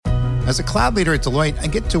As a cloud leader at Deloitte, I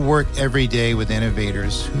get to work every day with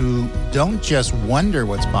innovators who don't just wonder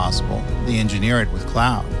what's possible, they engineer it with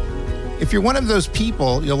cloud. If you're one of those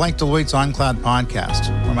people, you'll like Deloitte's On Cloud podcast,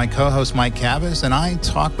 where my co-host Mike Cavas and I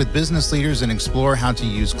talk with business leaders and explore how to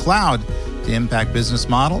use cloud to impact business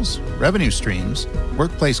models, revenue streams,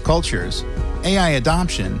 workplace cultures, AI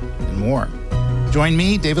adoption, and more. Join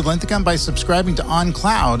me, David Linthicum, by subscribing to On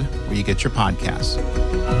Cloud, where you get your podcasts.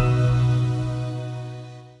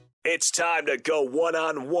 It's time to go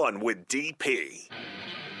one-on-one with DP.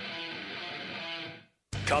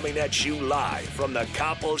 Coming at you live from the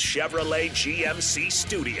Coppel Chevrolet GMC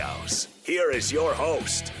studios. Here is your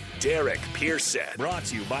host, Derek Pearson. Brought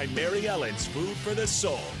to you by Mary Ellen's Food for the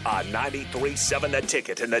Soul. On 93.7 The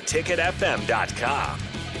Ticket and theticketfm.com.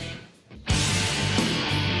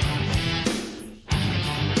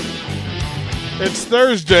 It's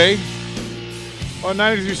Thursday on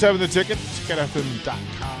 93.7 The Ticket, ticketfm.com.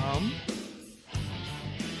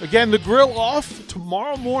 Again, the grill off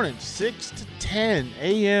tomorrow morning, 6 to 10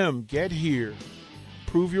 a.m. Get here.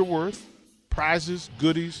 Prove your worth. Prizes,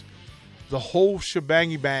 goodies, the whole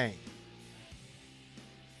shebangy bang.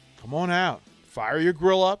 Come on out. Fire your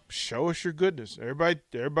grill up. Show us your goodness.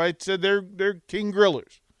 Everybody said they're king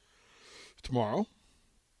grillers. Tomorrow.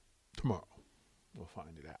 We'll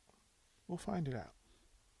find it out.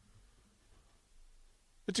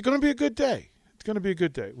 It's going to be a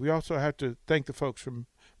good day. We also have to thank the folks from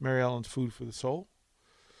Mary Ellen's Food for the Soul.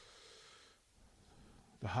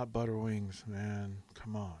 The hot butter wings, man.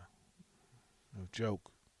 Come on. No joke.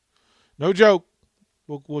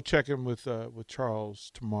 We'll check in with Charles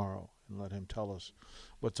tomorrow and let him tell us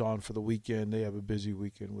what's on for the weekend. They have a busy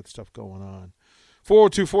weekend with stuff going on.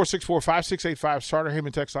 402-464-5685, Starter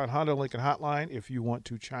Heyman Text Line, Honda Lincoln Hotline. If you want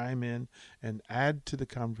to chime in and add to the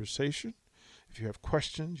conversation, if you have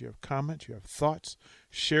questions, you have comments, you have thoughts,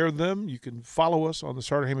 share them. You can follow us on the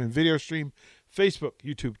Starter Heyman video stream, Facebook,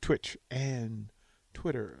 YouTube, Twitch, and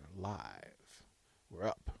Twitter live. We're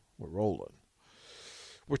up. We're rolling.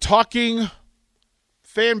 We're talking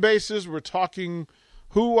fan bases. We're talking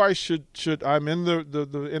who I should I'm in the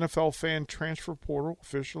NFL fan transfer portal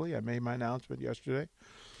officially. I made my announcement yesterday.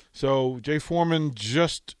 So Jay Foreman,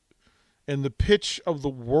 just in the pitch of the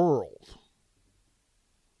world,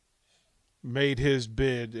 made his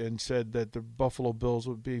bid and said that the Buffalo Bills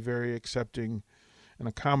would be very accepting and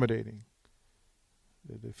accommodating.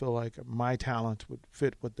 They feel like my talent would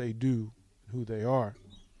fit what they do, who they are.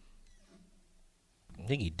 I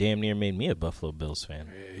think he damn near made me a Buffalo Bills fan.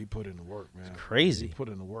 Yeah, he put in the work, man. It's crazy. He put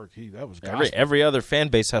in the work. That was gospel. Every other fan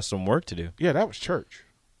base has some work to do. Yeah, that was church.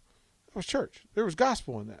 There was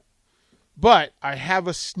gospel in that. But I have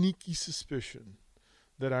a sneaky suspicion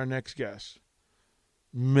that our next guest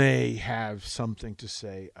may have something to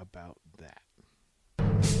say about that.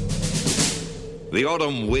 The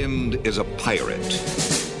autumn wind is a pirate,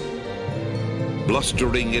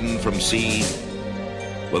 blustering in from sea.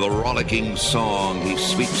 With a rollicking song, he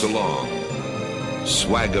sweeps along,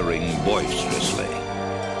 swaggering boisterously.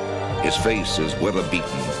 His face is weather-beaten.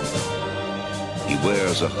 He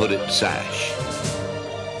wears a hooded sash,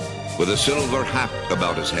 with a silver hat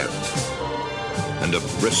about his head, and a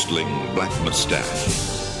bristling black mustache.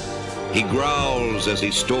 He growls as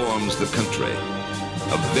he storms the country,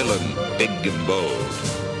 a villain big and bold.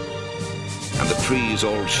 And the trees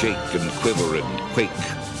all shake and quiver and quake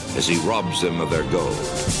as he robs them of their gold.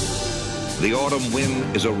 The autumn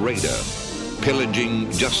wind is a raider,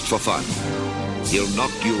 pillaging just for fun. He'll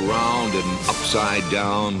knock you round and upside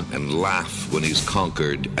down and laugh when he's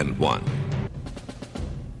conquered and won.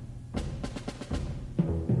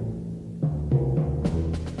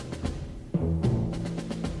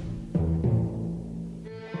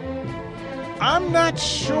 I'm not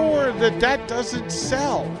sure that doesn't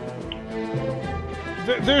sell.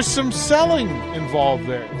 There's some selling involved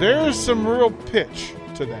there. There's some real pitch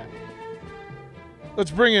to that. Let's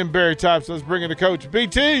bring in Barry Thompson. Let's bring in the coach.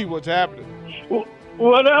 BT, what's happening?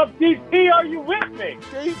 What up, DP? Are you with me?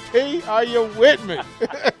 DP, are you with me?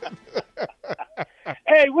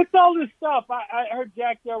 Hey, what's all this stuff? I heard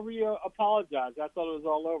Jack Del Rio apologize. I thought it was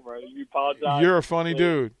all over. You apologize. You're a funny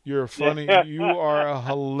dude. You are a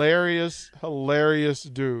hilarious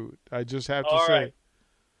dude. I just have to say. Right.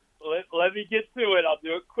 Let me get to it. I'll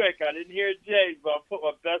do it quick. I didn't hear Jay's, but I'll put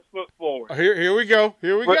my best foot forward. Here we go.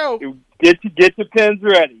 Get your pens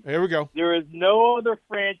ready. Here we go. There is no other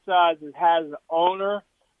franchise that has an owner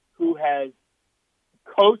who has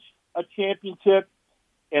coached a championship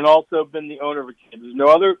and also been the owner of a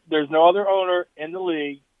championship. There's no other owner in the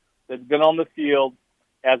league that's been on the field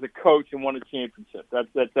as a coach and won a championship.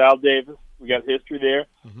 That's Al Davis. We got history there.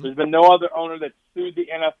 Mm-hmm. There's been no other owner that's sued the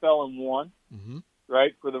NFL and won, Mm-hmm.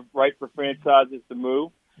 right, for the right for franchises to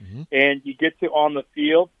move. Mm-hmm. And you get to on the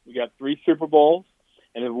field, we got 3 Super Bowls.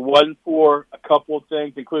 And if it wasn't for a couple of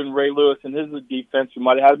things, including Ray Lewis and his defense, we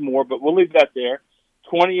might have had more, but we'll leave that there.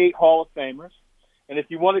 28 Hall of Famers. And if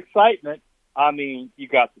you want excitement, I mean, you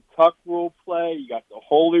got the tuck rule play, you got the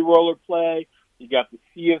holy roller play, you got the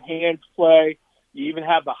sea of hands play, you even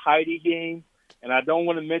have the Heidi game. And I don't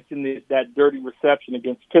want to mention that dirty reception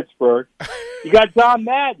against Pittsburgh. You got John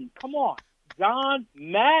Madden. Come on. John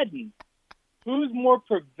Madden. Who's more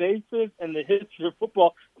pervasive in the history of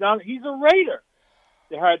football? He's a Raider.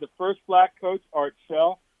 They hired the first black coach, Art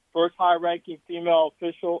Shell, first high-ranking female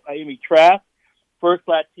official, Amy Trask, first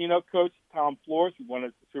Latino coach, Tom Flores, who won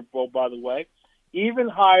the Super Bowl, by the way. Even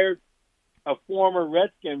hired a former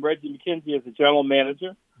Redskin, Reggie McKenzie, as a general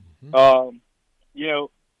manager. Mm-hmm.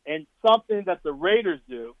 And something that the Raiders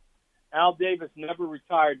do, Al Davis never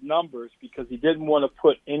retired numbers because he didn't want to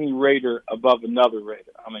put any Raider above another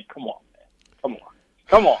Raider. I mean, come on, man.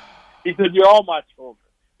 Come on. He said, you're all my children.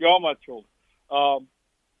 You're all my children.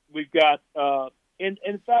 We've got,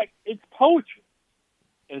 in fact, it's poetry.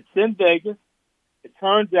 And it's in Vegas. It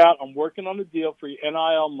turns out I'm working on a deal for your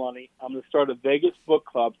NIL money. I'm going to start a Vegas book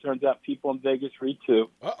club. Turns out people in Vegas read too.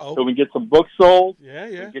 Uh-oh. So we get some books sold. Yeah.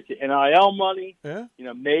 We get your NIL money. Yeah.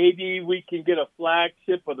 Maybe we can get a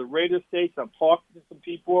flagship of the Raider Station. I'm talking to some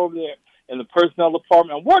people over there in the personnel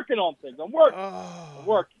department. I'm working on things. I'm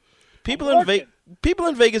working. People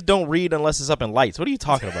in Vegas don't read unless it's up in lights. What are you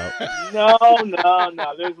talking about? No.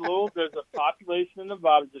 There's a population in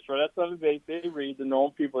Nevada just right outside of Vegas. They read, the normal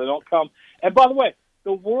people. They don't come. And by the way,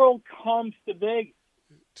 the world comes to Vegas.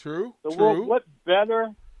 True. World, what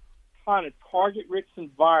better kind of target-rich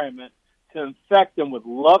environment to infect them with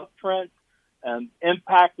love prints and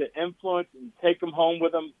impact and influence and take them home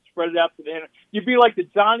with them, spread it out to the internet. You'd be like the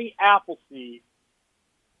Johnny Appleseed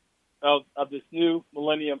of this new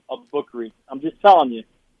millennium of book reading. I'm just telling you.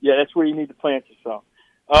 Yeah, that's where you need to plant yourself.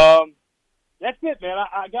 That's it, man.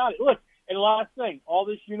 I got it. Look, and last thing, all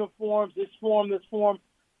this uniforms, this form,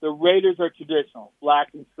 the Raiders are traditional, black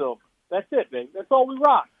and silver. That's it, baby. That's all we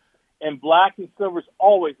rock. And black and silver is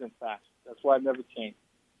always in fashion. That's why I've never changed.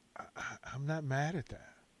 I'm not mad at that.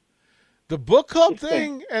 The book club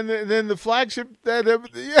thing, and then the flagship.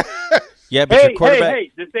 Yeah, but your quarterback.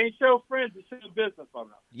 Hey, this ain't show friends. This is business on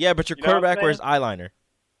them. Yeah, but your quarterback wears eyeliner.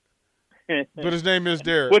 But his name is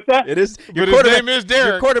Derek. What's that? It is. But his name is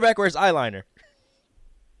Derek. Your quarterback wears eyeliner.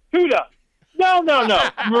 Who does? No.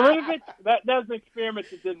 Marinovich, that was an experiment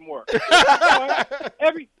that didn't work.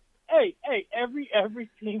 Every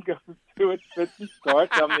team goes through its fits and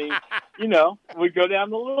starts. I mean, we go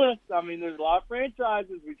down the list. I mean, there's a lot of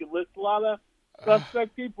franchises. We could list a lot of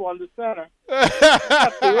suspect people on the center.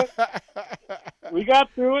 We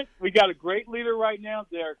got through it. We got a great leader right now,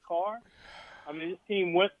 Derek Carr. I mean, this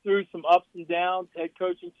team went through some ups and downs. Head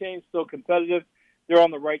coaching change, still competitive. They're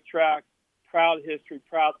on the right track. Proud history,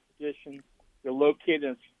 proud tradition. They're located in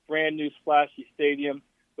a brand new splashy stadium.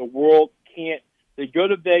 The world can't. They go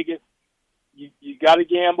to Vegas. You got to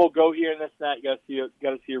gamble. Go here and this and that. You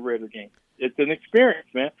got to see a Raider game. It's an experience,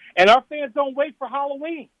 man. And our fans don't wait for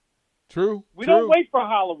Halloween. True. We don't wait for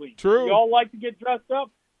Halloween. True. We all like to get dressed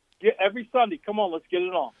up. Every Sunday. Come on, let's get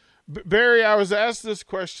it on. Barry, I was asked this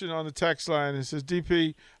question on the text line. It says,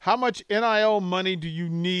 DP, how much NIL money do you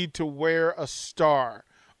need to wear a star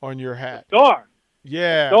on your hat? Star.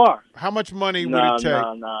 Yeah. Star. How much money would it take?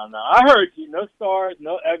 No. I heard you. No stars,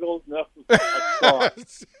 no Eagles, no star.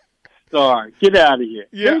 Star. Get out of here.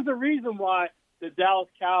 Yeah. There's a reason why the Dallas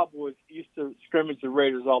Cowboys used to scrimmage the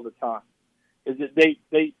Raiders all the time. Is that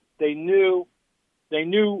they knew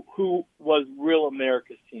who was real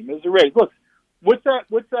America's team. It was the Raiders. Look, what's that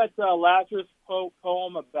Lazarus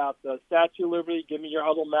poem about the Statue of Liberty? Give me your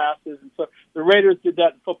huddle masses. And so the Raiders did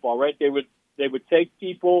that in football, right? They would take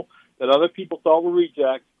people that other people thought were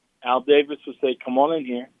rejects. Al Davis would say, "Come on in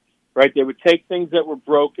here," right? They would take things that were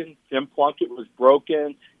broken. Jim Plunkett was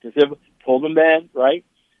broken. Pull them in, right?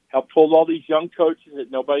 Helped pull all these young coaches that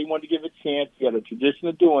nobody wanted to give a chance. You had a tradition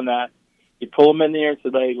of doing that. You pull them in there and say,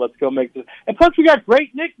 "Hey, let's go make this." And plus, we got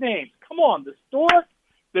great nicknames. Come on, the Stork,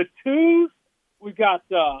 the Twos. We got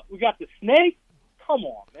the Snake. Come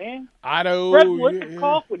on, man. Otto. Fred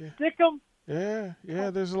Wittenkoff would stick them. Yeah.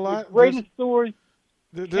 There's a lot. The greatest stories.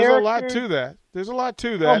 There's a lot to that. There's a lot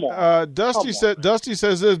to that. Dusty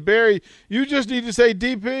says this, Barry, you just need to say,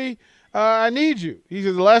 DP, I need you. He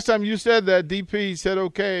said the last time you said that, DP said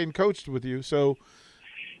okay and coached with you. So,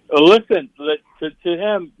 listen to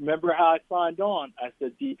him. Remember how I signed on? I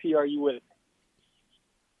said, DP, are you with me?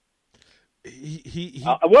 He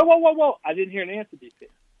whoa! I didn't hear an answer, DP.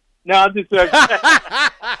 No, I'm just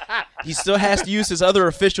He still has to use his other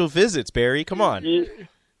official visits, Barry. Come on.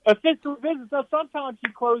 official visits. So sometimes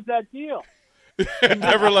you close that deal.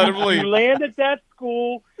 Never let him leave. You land at that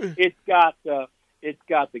school. It's got the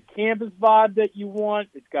campus vibe that you want.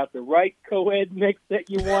 It's got the right co-ed mix that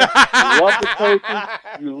you want. You love the coaches.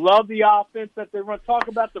 You love the offense that they run. Talk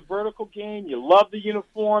about the vertical game. You love the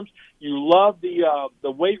uniforms. You love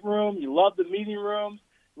the weight room. You love the meeting rooms.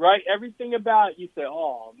 Right? Everything about it, you say,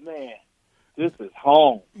 "Oh man, this is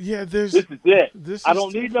home. Yeah, this is it. I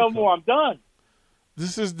don't need no difficult. more. I'm done."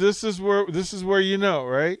 This is where you know,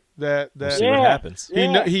 right? That See what happens.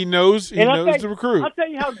 he knows the recruit. I'll tell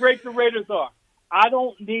you how great the Raiders are. I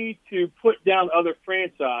don't need to put down other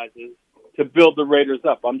franchises to build the Raiders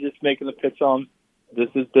up. I'm just making a pitch on this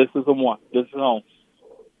is the one. This is home.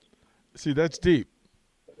 See, that's deep.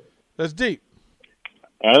 That's deep.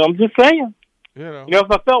 And I'm just saying. You know, if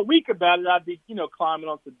I felt weak about it, I'd be, climbing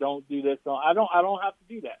on to don't do this. So I don't have to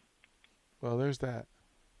do that. Well, there's that.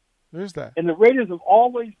 There's that. And the Raiders have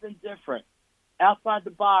always been different. Outside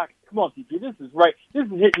the box. Come on, TP. This is right. This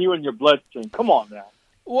is hitting you in your bloodstream. Come on now.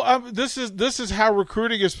 Well, this is how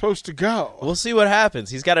recruiting is supposed to go. We'll see what happens.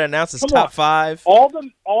 He's got to announce his top 5. All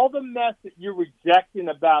the mess that you're rejecting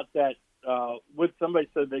about that. What somebody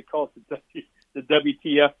said they call it the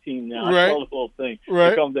WTF team now. Right. I call it the whole thing.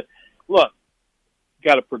 Right. Look,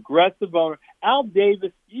 got a progressive owner. Al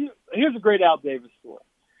Davis. Here's a great Al Davis story.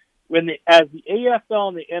 As the AFL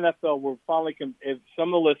and the NFL were finally, if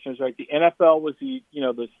some of the listeners, right, the NFL was the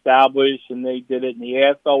established and they did it, and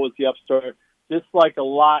the AFL was the upstart. Just like a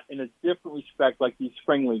lot in a different respect, like these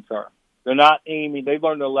spring leagues are. They're not aiming. They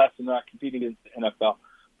learned their lesson. They're not competing against the NFL.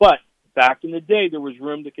 But back in the day, there was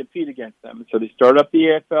room to compete against them. And so they started up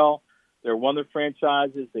the AFL. They're one of their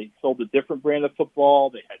franchises. They sold a different brand of football.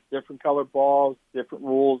 They had different colored balls, different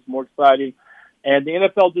rules, more exciting. And the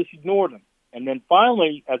NFL just ignored them. And then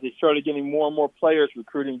finally, as they started getting more and more players,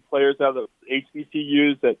 recruiting players out of the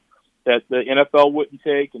HBCUs that the NFL wouldn't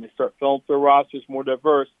take, and they start filling up their rosters more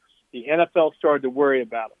diverse, the NFL started to worry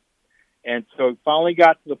about them. And so it finally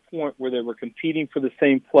got to the point where they were competing for the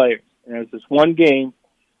same players. And there was this one game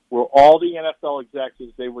where all the NFL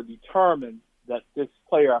executives, they were determined that this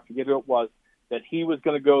player, I forget who it was, that he was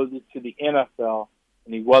going to go to the NFL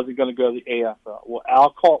and he wasn't going to go to the AFL. Well,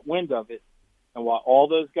 Al caught wind of it. And while all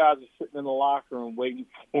those guys are sitting in the locker room waiting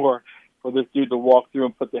for this dude to walk through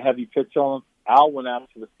and put the heavy pitch on him, Al went out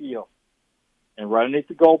to the field. And right underneath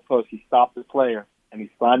the goalpost, he stopped the player. And he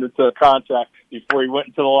signed into a contract before he went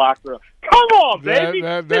into the locker room. Come on, baby!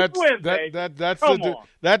 That's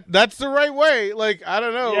the right way. Like, I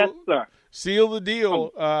don't know. Yes, sir. Seal the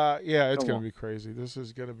deal. It's going to be crazy. This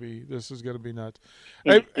is going to be nuts.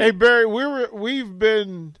 Hey, Barry, we've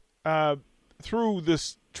been through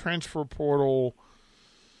this transfer portal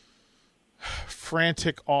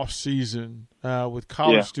frantic off season with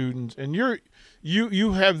college students, and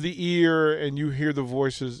you have the ear and you hear the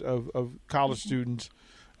voices of college students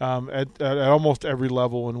at almost every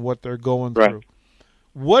level and what they're going through.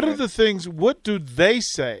 What are the things? What do they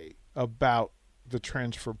say about the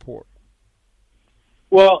transfer portal?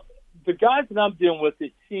 Well, the guys that I'm dealing with,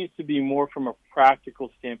 it seems to be more from a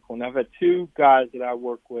practical standpoint. I've had 2 guys that I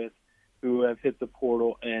work with who have hit the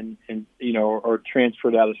portal and are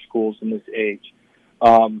transferred out of schools in this age.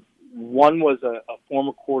 One was a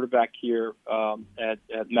former quarterback here at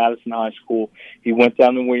Madison High School. He went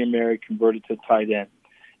down to William Mary, converted to tight end,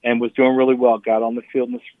 and was doing really well. Got on the field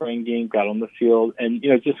in the spring game, got on the field, and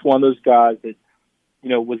just one of those guys that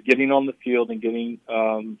was getting on the field and getting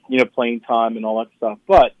playing time and all that stuff.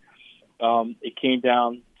 But it came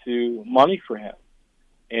down to money for him.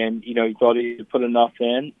 And, he thought he could put enough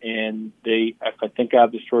in, and if I think I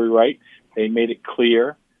have the story right, they made it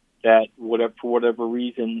clear that for whatever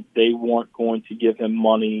reason, they weren't going to give him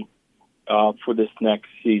money for this next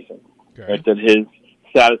season, right, that his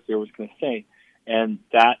status there was going to stay. And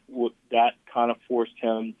that kind of forced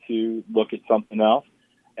him to look at something else.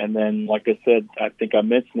 And then, like I said, I think I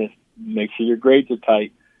mentioned this, make sure your grades are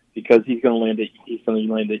tight because he's going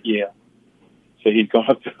to land at Yale. So he's going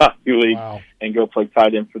up to Ivy League and go play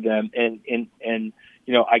tight end for them. And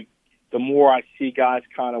the more I see guys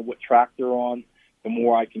kind of what track they're on, the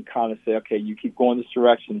more I can kind of say, okay, you keep going this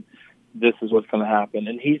direction, this is what's going to happen.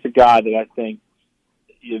 And he's a guy that I think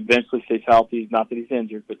eventually stays healthy. Not that he's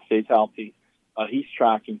injured, but stays healthy. He's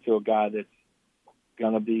tracking to a guy that's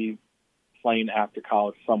going to be playing after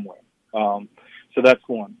college somewhere. So that's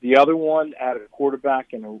one. The other one at a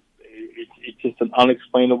quarterback, and it's just an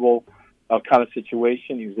unexplainable kind of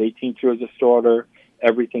situation. He was 18-2 as a starter,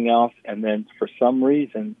 everything else, and then for some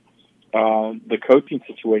reason, the coaching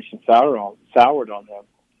situation soured on him,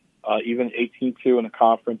 even 18-2 in a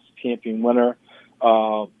conference champion winner,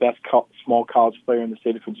 best small college player in the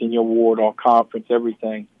state of Virginia award, all conference,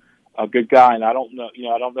 everything. A good guy, and I don't know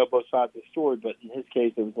both sides of the story, but in his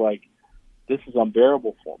case, it was like, this is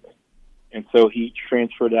unbearable for me. And so he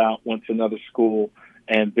transferred out, went to another school,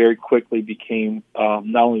 and very quickly became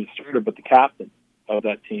not only the starter, but the captain of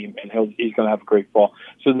that team, and he's going to have a great fall.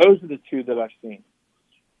 So those are the two that I've seen.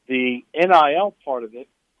 The NIL part of it,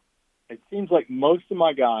 it seems like most of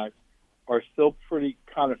my guys are still pretty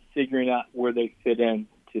kind of figuring out where they fit into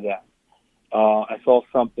that. I saw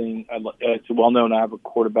something, it's well known, I have a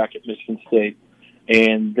quarterback at Michigan State,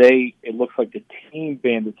 and it looks like the team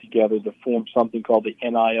banded together to form something called the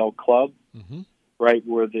NIL Club, right,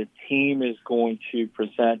 where the team is going to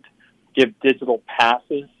give digital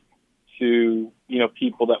passes to,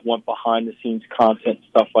 people that want behind-the-scenes content,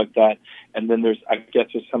 stuff like that. And then there's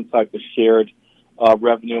some type of shared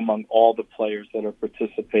revenue among all the players that are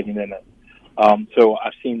participating in it. So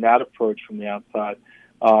I've seen that approach from the outside.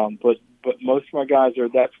 But most of my guys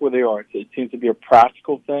that's where they are. It seems to be a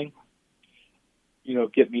practical thing.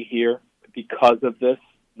 Get me here because of this,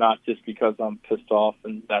 not just because I'm pissed off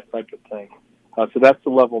and that type of thing. So that's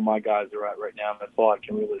the level my guys are at right now. That's all I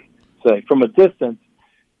can really say. From a distance,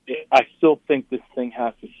 I still think this thing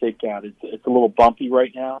has to shake out. It's a little bumpy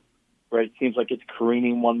right now, right? It seems like it's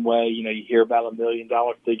careening one way. You hear about $1 million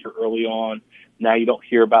figure early on. Now you don't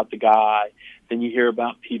hear about the guy. Then you hear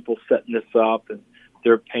about people setting this up, and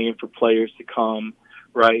they're paying for players to come,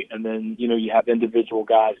 right? And then, you have individual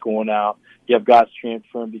guys going out. You have guys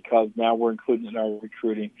transferring because now we're including in our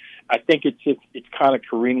recruiting. I think it's kind of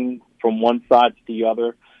careening from one side to the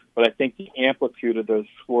other, but I think the amplitude of those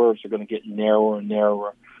swerves are going to get narrower and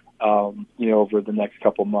narrower, over the next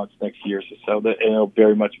couple of months, next years or so. That it'll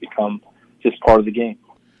very much become just part of the game.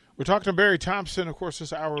 We're talking to Barry Thompson. Of course,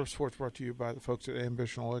 this hour of sports brought to you by the folks at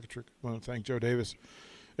Ambition Electric. I want to thank Joe Davis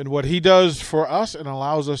and what he does for us and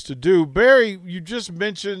allows us to do. Barry, you just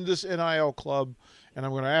mentioned this NIL Club, and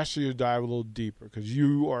I'm going to ask you to dive a little deeper because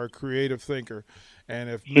you are a creative thinker. And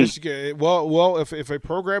if Michigan, if a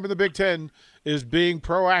program in the Big Ten is being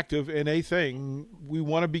proactive in a thing, we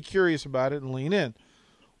want to be curious about it and lean in.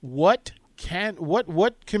 What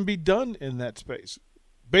can be done in that space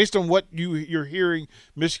based on what you're hearing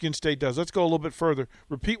Michigan State does? Let's go a little bit further.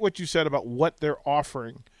 Repeat what you said about what they're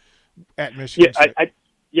offering at Michigan State. I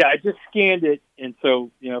just scanned it, and so,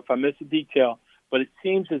 if I miss a detail, but it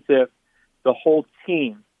seems as if the whole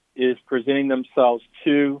team is presenting themselves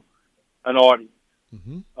to an audience.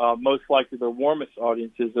 Most likely their warmest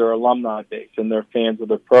audience is their alumni base and their fans of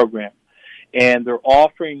their program. And they're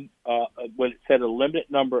offering, what it said, a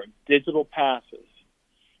limited number of digital passes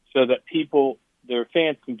so that their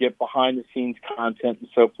fans can get behind-the-scenes content and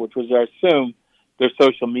so forth, which I assume their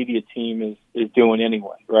social media team is doing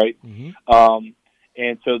anyway, right?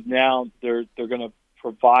 And so now they're going to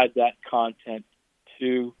provide that content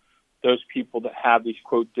to those people that have these,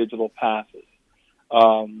 quote, digital passes.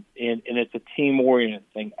 And it's a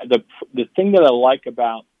team-oriented thing. The thing that I like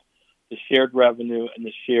about the shared revenue and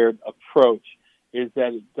the shared approach is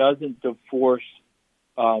that it doesn't divorce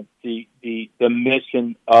the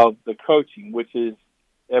mission of the coaching, which is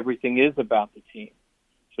everything is about the team.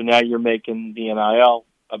 So now you're making the NIL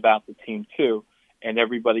about the team too, and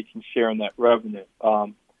everybody can share in that revenue.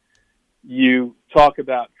 You talk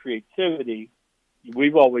about creativity.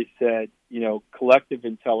 We've always said, collective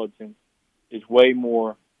intelligence is way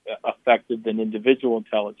more effective than individual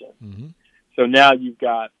intelligence. So now you've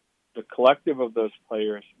got the collective of those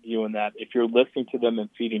players viewing that. If you're listening to them and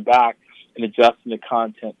feeding back and adjusting the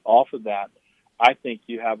content off of that, I think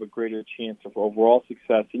you have a greater chance of overall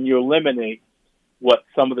success, and you eliminate what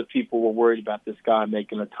some of the people were worried about, this guy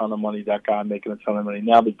making a ton of money, that guy making a ton of money.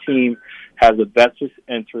 Now the team has a vested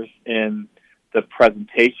interest in the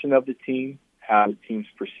presentation of the team, how the team's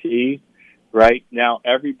perceived, right? Now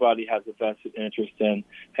everybody has a vested interest in,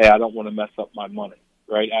 hey, I don't want to mess up my money,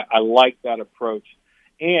 right? I like that approach.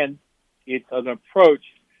 And it's an approach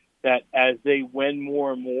that as they win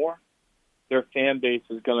more and more, their fan base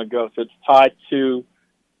is going to go. So it's tied to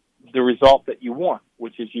the result that you want,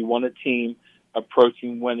 which is you want a team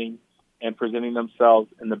approaching winning and presenting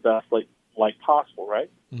themselves in the best light possible,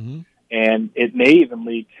 right? And it may even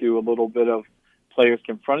lead to a little bit of players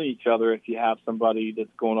confronting each other if you have somebody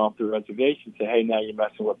that's going off the reservation, say, hey, now you're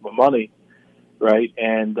messing with my money, right?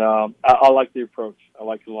 And I like the approach. I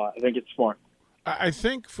like it a lot. I think it's smart. I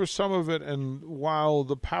think for some of it, and while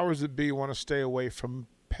the powers that be want to stay away from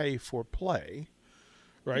pay for play,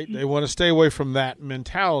 right? They want to stay away from that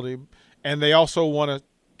mentality, and they also want to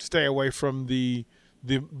stay away from the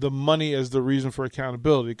the money as the reason for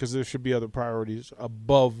accountability, because there should be other priorities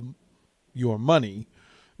above your money.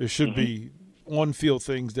 There should be on-field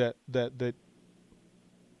things that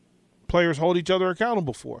players hold each other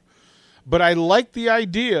accountable for. But I like the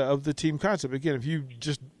idea of the team concept. Again, if you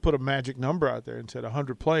just put a magic number out there and said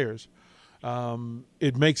 100 players,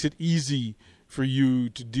 it makes it easy for you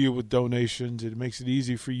to deal with donations. It makes it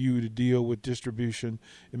easy for you to deal with distribution.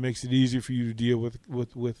 It makes it easy for you to deal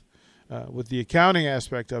with the accounting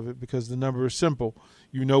aspect of it, because the number is simple.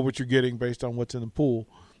 You know what you're getting based on what's in the pool,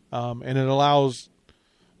 and it allows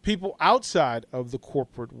people outside of the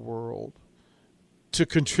corporate world to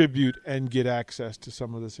contribute and get access to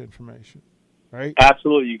some of this information, right?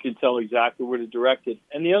 Absolutely. You can tell exactly where to direct it.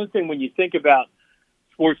 And the other thing, when you think about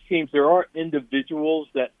sports teams, there are individuals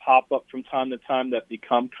that pop up from time to time that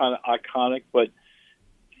become kind of iconic, but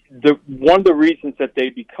one of the reasons that they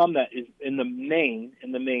become that is in the main,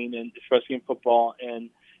 and especially in football and,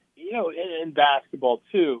 you know, in basketball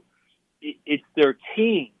too, it's their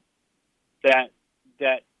team that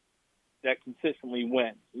consistently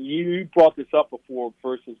wins. You brought this up before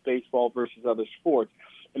versus baseball versus other sports.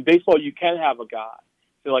 In baseball, you can have a guy,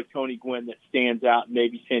 say like Tony Gwynn, that stands out, and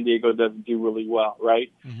maybe San Diego doesn't do really well,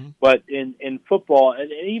 right? But in football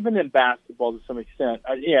and even in basketball to some extent,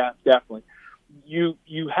 yeah, definitely, you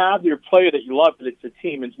have your player that you love, but it's a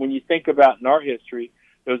team. And when you think about in our history,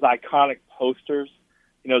 those iconic posters,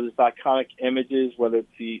 you know, those iconic images, whether it's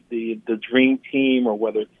the Dream Team or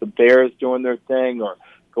whether it's the Bears doing their thing, or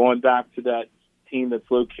going back to that team that's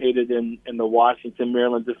located in the Washington,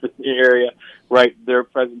 Maryland area, right, their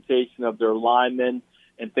presentation of their linemen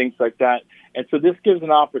and things like that. And so this gives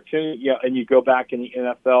an opportunity, you know, and you go back in the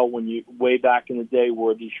NFL way back in the day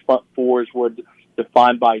where these front fours were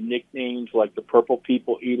defined by nicknames like the Purple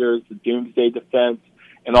People Eaters, the Doomsday Defense,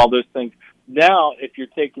 and all those things. Now, if you're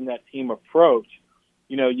taking that team approach,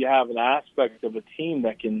 you know, you have an aspect of a team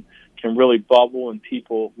that can really bubble and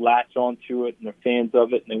people latch onto it and they're fans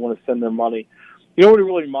of it and they want to send their money. You know what it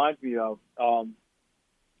really reminds me of? On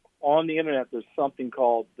the internet, there's something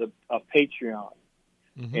called the Patreon.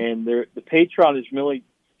 And the Patreon is really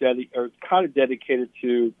kind of dedicated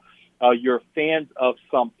to you're fans of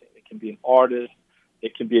something. It can be an artist.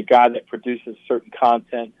 It can be a guy that produces certain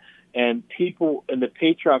content. And people in the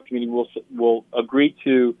Patreon community will agree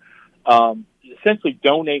to essentially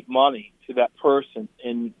donate money to that person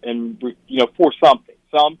and you know, for something.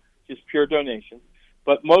 Some just pure donations,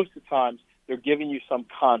 but most of the times they're giving you some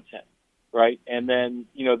content, right? And then,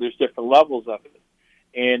 you know, there's different levels of it.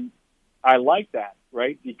 And I like that,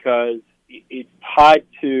 right? Because it's tied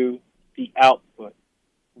to the output.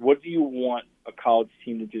 What do you want a college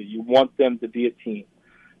team to do? You want them to be a team.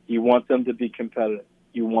 You want them to be competitive.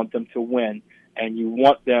 You want them to win, and you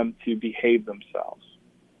want them to behave themselves.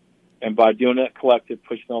 And by doing that collective,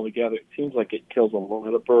 pushing it all together, it seems like it kills a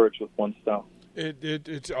lot of birds with one stone.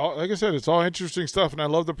 It's all, like I said, it's all interesting stuff, and I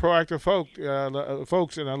love the proactive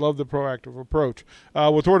folks, and I love the proactive approach.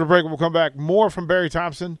 With Word to Break, we'll come back. More from Barry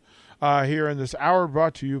Thompson here in this hour,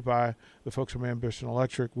 brought to you by the folks from Ambition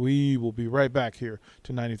Electric. We will be right back here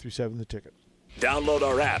to 93.7 The Ticket. Download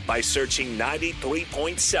our app by searching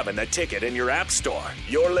 93.7 The Ticket in your app store.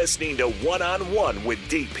 You're listening to One-on-One with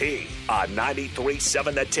DP on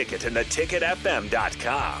 93.7 The Ticket and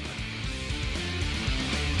theticketfm.com.